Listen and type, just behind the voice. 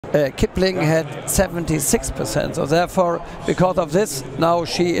Kipling had 76%. So therefore, because of this, now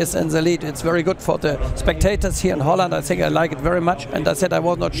she is in the lead. It's very good for the spectators here in Holland. I think I like it very much. And I said I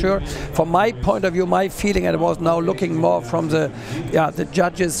was not sure. From my point of view, my feeling, and I was now looking more from the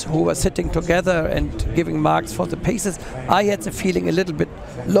judges who were sitting together and giving marks for the paces. I had the feeling a little bit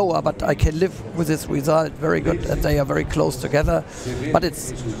lower, but I can live with this result. Very good, and they are very close together. But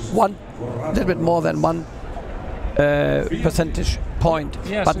it's a little bit more than 1 percentage point.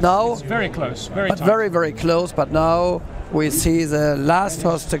 Yes, but now it's very close, very but tight. very close. But now we see the last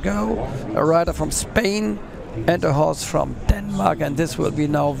horse to go, a rider from Spain and a horse from Denmark, and this will be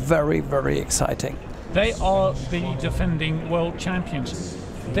now very exciting. They are the defending world champions.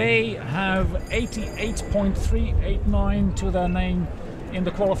 They have 88.389 to their name in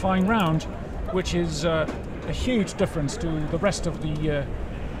the qualifying round, which is a huge difference to the rest of the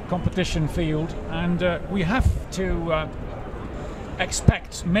competition field, and we have to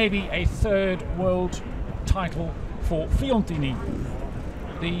expect maybe a 3rd world title for Fiontini,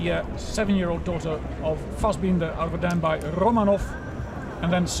 the 7-year-old daughter of Fassbinder, outridden by Romanov, and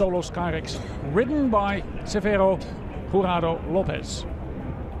then Solo Skyrex, ridden by Severo Jurado López.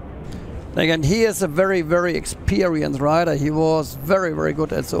 Again, he is a very experienced rider. He was very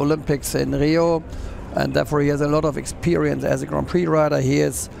good at the Olympics in Rio, and therefore he has a lot of experience as a Grand Prix rider. He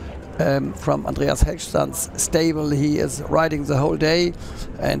is from Andreas Hechstand's stable. He is riding the whole day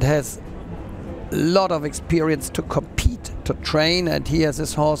and has a lot of experience to compete, to train, and he has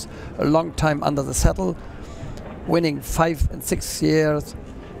this horse a long time under the saddle, winning 5 and 6 years.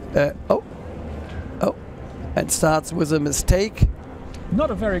 And starts with a mistake. Not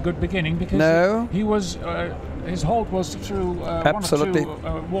a very good beginning, because he was his halt was through 1 or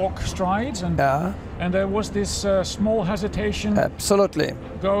 2 walk strides, and there was this small hesitation. Absolutely.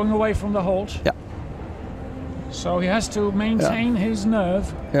 Going away from the halt. Yeah. So he has to maintain his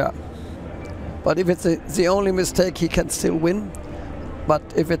nerve. Yeah. But if it's the only mistake, he can still win. But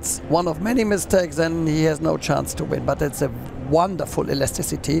if it's one of many mistakes, then he has no chance to win. But it's a wonderful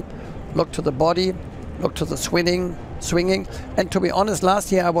elasticity. Look to the body, look to the swinging. And to be honest,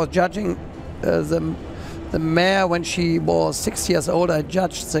 last year I was judging the mare when she was 6 years old. I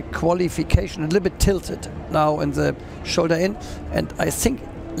judged the qualification a little bit tilted now in the shoulder in. And I think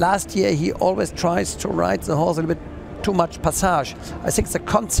last year he always tries to ride the horse a little bit too much passage. I think the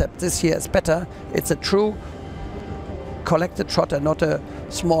concept this year is better. It's a true collected trot and not a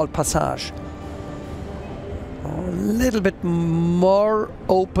small passage. A little bit more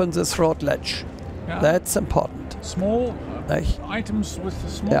open the throat ledge. Yeah. That's important. Small items with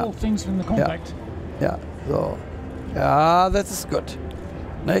small things in the compact. Yeah. So, that is good.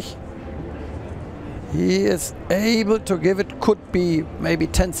 Nicht? He is able to give it, could be maybe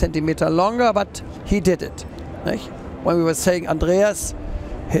 10 centimeter longer, but he did it. Nicht? When we were saying Andreas,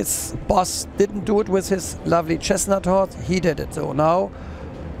 his boss didn't do it with his lovely chestnut horse, he did it. So now,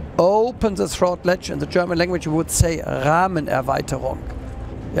 open the throat ledge. In the German language we would say Rahmenerweiterung.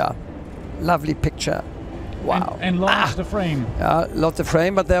 Yeah, lovely picture. Wow. And lost the frame. Yeah, lost the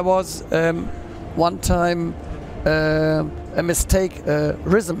frame, but there was one time a mistake, a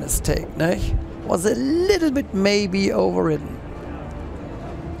rhythm mistake, ne? Was a little bit maybe overridden.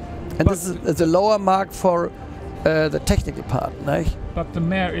 And this is a lower mark for the technical part, ne? But the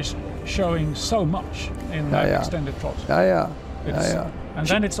mare is showing so much in that extended trot. And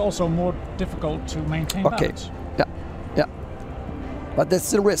then it's also more difficult to maintain balance. Yeah. But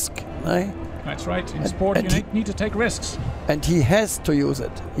that's the risk, ne? That's right. In sport, you need to take risks. And he has to use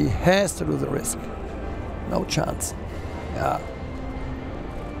it. He has to do the risk. No chance. Yeah.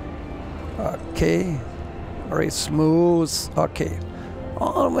 Okay. Very smooth. Okay.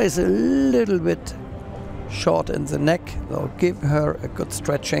 Always a little bit short in the neck. So give her a good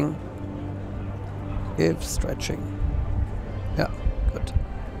stretching. Give stretching. Yeah. Good.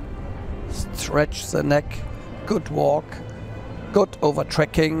 Stretch the neck. Good walk. Good over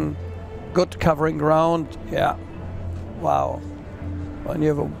tracking. Good covering ground. Yeah. Wow. When you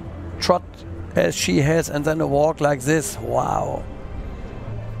have a trot as she has and then a walk like this, wow.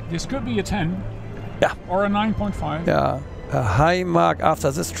 This could be a 10. Yeah. Or a 9.5. Yeah. A high mark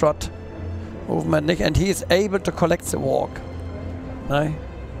after this trot movement, and he is able to collect the walk. Right?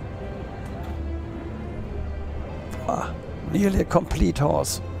 Nearly a complete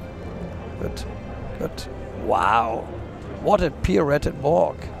horse. Good. Good. Wow. What a pirouetted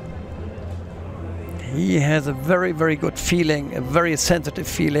walk. He has a very good feeling, a very sensitive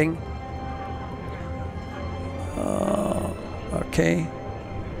feeling. Okay.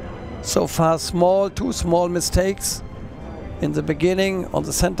 So far two small mistakes in the beginning on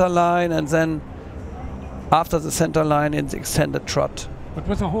the center line, and then after the center line in the extended trot. But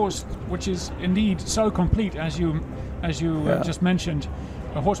with a horse which is indeed so complete, as you just mentioned,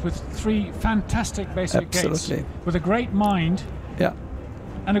 a horse with 3 fantastic basic gaits, with a great mind,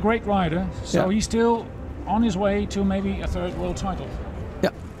 and a great rider. So he's still on his way to maybe a 3rd world title.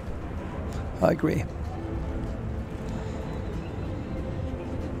 Yeah, I agree.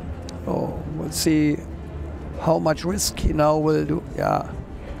 Oh, we'll see how much risk he now will do. Yeah,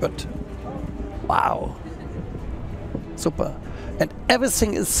 good. Wow. Super. And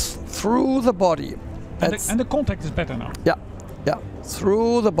everything is through the body. And the contact is better now. Yeah, yeah,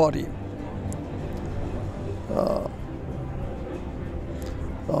 through the body. So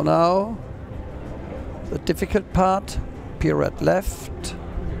now, the difficult part, pirouette left.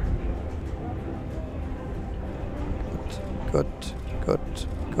 Good, good,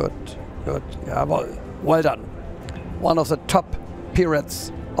 good, good. Yeah, well done. One of the top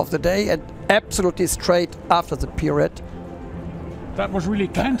pirouettes of the day, and absolutely straight after the pirouette. That was really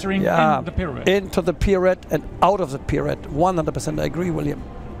cantering in the pirouette. Into the pirouette and out of the pirouette. 100% I agree, William.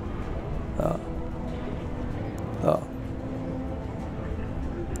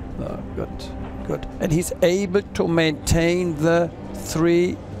 Good, good. And he's able to maintain the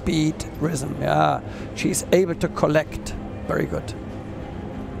 3-beat rhythm. Yeah, she's able to collect. Very good.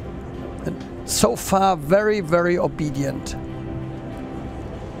 And so far, very, very obedient.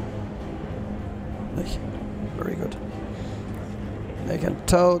 Very good. They can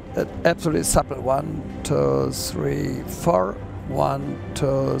toe it absolutely supple. 1, 2, 3, 4. 1,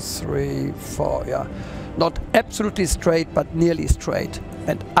 2, 3, 4. Yeah, not absolutely straight, but nearly straight,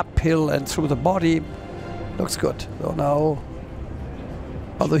 and uphill and through the body. Looks good. So now,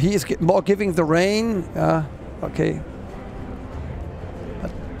 although he is more giving the rein. Yeah, okay.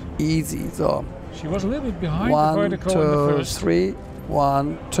 But easy. So she was a little bit behind. 1, the 2, 3.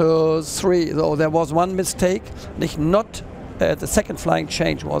 1, 2, 3. So there was one mistake. Not the second flying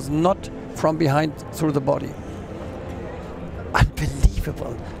change was not from behind through the body.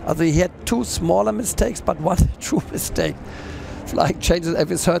 Unbelievable. Although he had 2 smaller mistakes, but one true mistake. Flying changes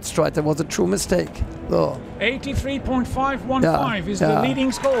every 3rd stride. There was a true mistake. So 83.515 is the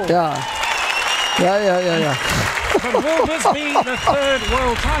leading score. Yeah. But will this be the 3rd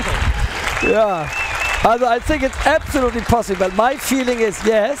world title? Yeah. I think it's absolutely possible. My feeling is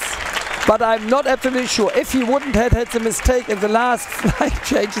yes, but I'm not absolutely sure. If he wouldn't have had the mistake in the last flying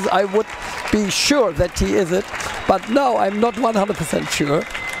changes, I would be sure that he is it. But no, I'm not 100% sure.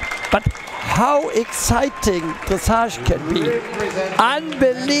 But how exciting dressage can be.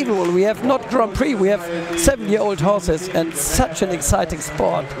 Unbelievable. We have not Grand Prix, we have 7-year-old horses and such an exciting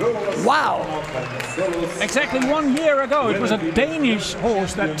sport. Wow. Exactly 1 year ago, it was a Danish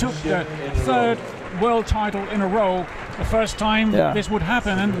horse that took the 3rd world title in a row. The first time this would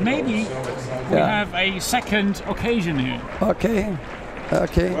happen, and maybe we have a second occasion here. Okay.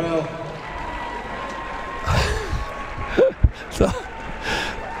 Okay. Well. So,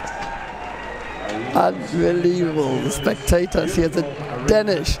 unbelievable. The spectators here, the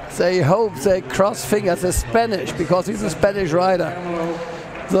Danish, they hope, they cross fingers, the Spanish, because he's a Spanish rider.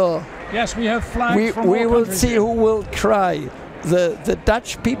 So yes, we have flags from we all will countries see here. who will cry. The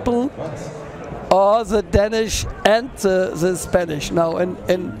Dutch people or the Danish and the Spanish. Now in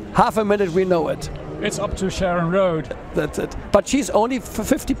half a minute we know it. It's up to Sharon Road. That's it. But she's only for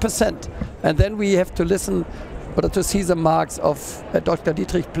 50%. And then we have to listen or to see the marks of Dr.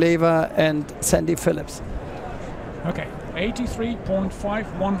 Dietrich Brouwer and Sandy Phillips. Okay,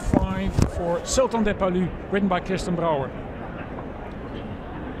 83.515 for Sultan de Paluds, ridden by Kirsten Brouwer.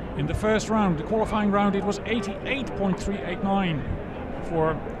 In the first round, the qualifying round, it was 88.389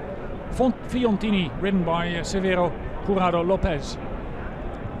 for Fiontini, ridden by Severo Jurado López.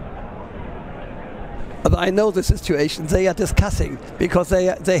 I know the situation they are discussing because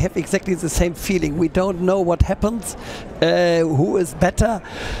they have exactly the same feeling. We don't know what happens, who is better.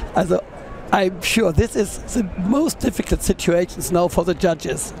 I'm sure this is the most difficult situations now for the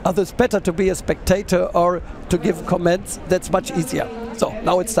judges. Either it's better to be a spectator or to give comments. That's much easier. So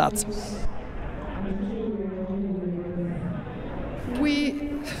now it starts.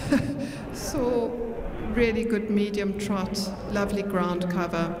 We saw really good medium trot, lovely ground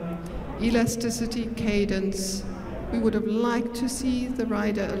cover, elasticity, cadence. We would have liked to see the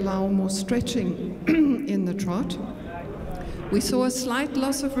rider allow more stretching in the trot. We saw a slight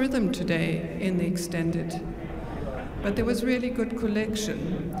loss of rhythm today in the extended, but there was really good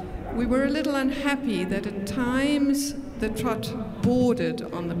collection. We were a little unhappy that at times the trot bordered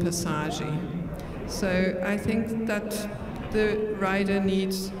on the passage. So I think that the rider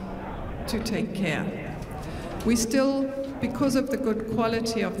needs to take care. We still, because of the good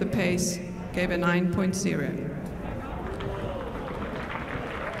quality of the pace, gave a 9.0.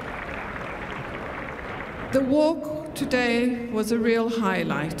 The walk today was a real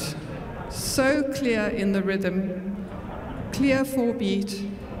highlight. So clear in the rhythm, clear 4-beat,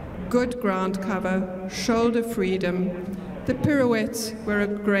 good ground cover, shoulder freedom. The pirouettes were a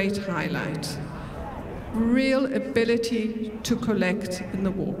great highlight. Real ability to collect in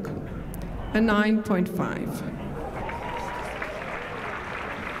the walk. A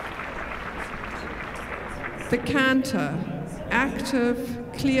 9.5. The canter, active,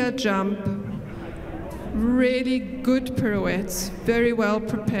 clear jump, really good pirouettes, very well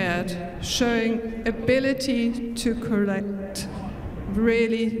prepared, showing ability to collect,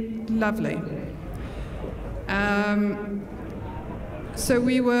 really lovely. So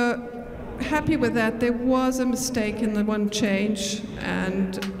we were happy with that. There was a mistake in the one change,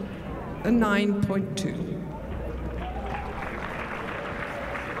 and a 9.2.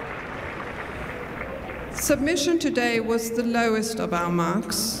 Submission today was the lowest of our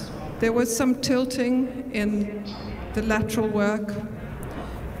marks. There was some tilting in the lateral work,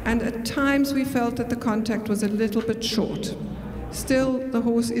 and at times we felt that the contact was a little bit short. Still, the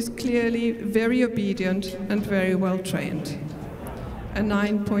horse is clearly very obedient and very well trained. A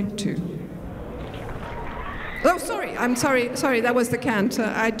 9.2. Oh, sorry, I'm sorry, that was the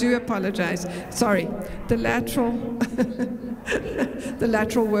canter. I do apologize. Sorry, the lateral, the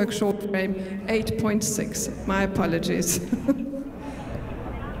lateral work short frame, 8.6. My apologies.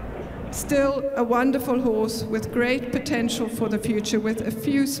 Still a wonderful horse with great potential for the future, with a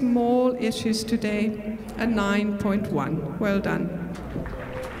few small issues today, a 9.1. Well done.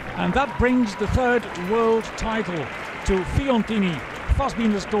 And that brings the third world title to Fiontini,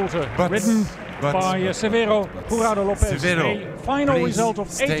 Fassbinder's daughter, ridden by Severo Jurado López. A final result of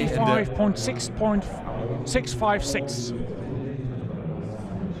 85.656.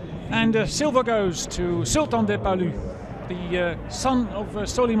 And silver goes to Sultan de Paluds, the son of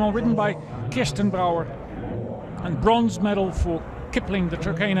Soliman, ridden by Kirsten Brouwer. And bronze medal for Kipling, the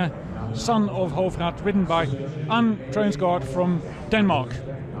Turkana, son of Hoofdraad, ridden by Troensegaard from Denmark.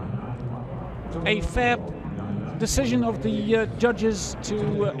 A fair decision of the judges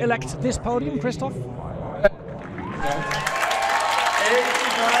to elect this podium, Christoph?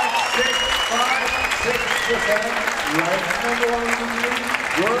 85.656%. Right number 1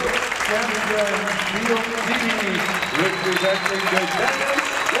 world champion Fiontini, representing the Danish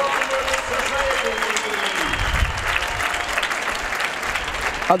Society.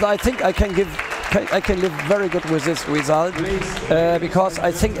 And I think I can live very good with this result, because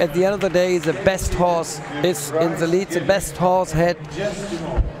I think at the end of the day the best horse is in the lead. The best horse had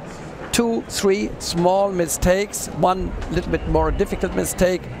 2-3 small mistakes, one little bit more difficult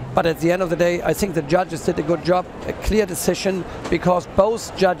mistake, but at the end of the day I think the judges did a good job, a clear decision, because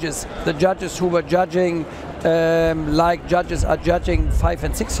both judges, the judges who were judging like judges are judging 5-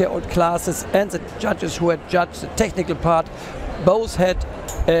 and 6-year-old classes, and the judges who had judged the technical part, both had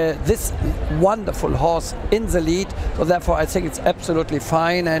this wonderful horse in the lead. So therefore I think it's absolutely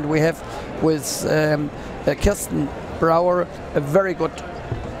fine, and we have with Kirsten Brouwer a very good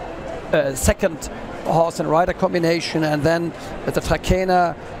second horse and rider combination, and then the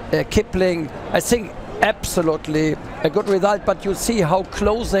Turkana, Kipling. I think absolutely a good result, but you see how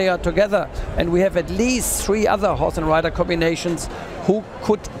close they are together, and we have at least 3 other horse and rider combinations who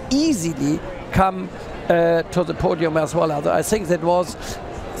could easily come to the podium as well. I think that was,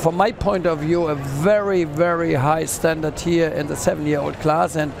 from my point of view, a very, very high standard here in the 7-year-old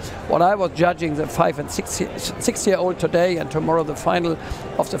class. And what I was judging the 5- and 6-year-old today, and tomorrow the final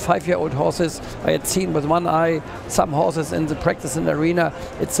of the 5-year-old horses, I had seen with one eye some horses in the practice in the arena.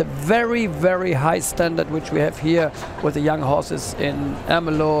 It's a very, very high standard which we have here with the young horses in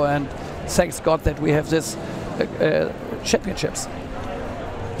Ermelo, and thanks God that we have this championships.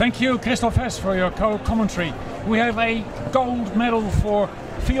 Thank you, Christoph Hess, for your commentary. We have a gold medal for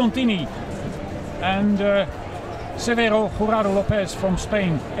Fiontini and Severo Jurado López from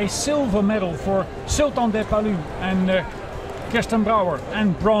Spain. A silver medal for Sultan de Paluds and Kirsten Brouwer,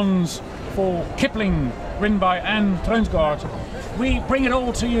 and bronze for Kipling, ridden by Troensegaard. We bring it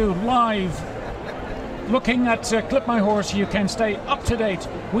all to you live. Looking at Clip My Horse, you can stay up to date.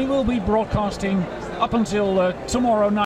 We will be broadcasting up until tomorrow night.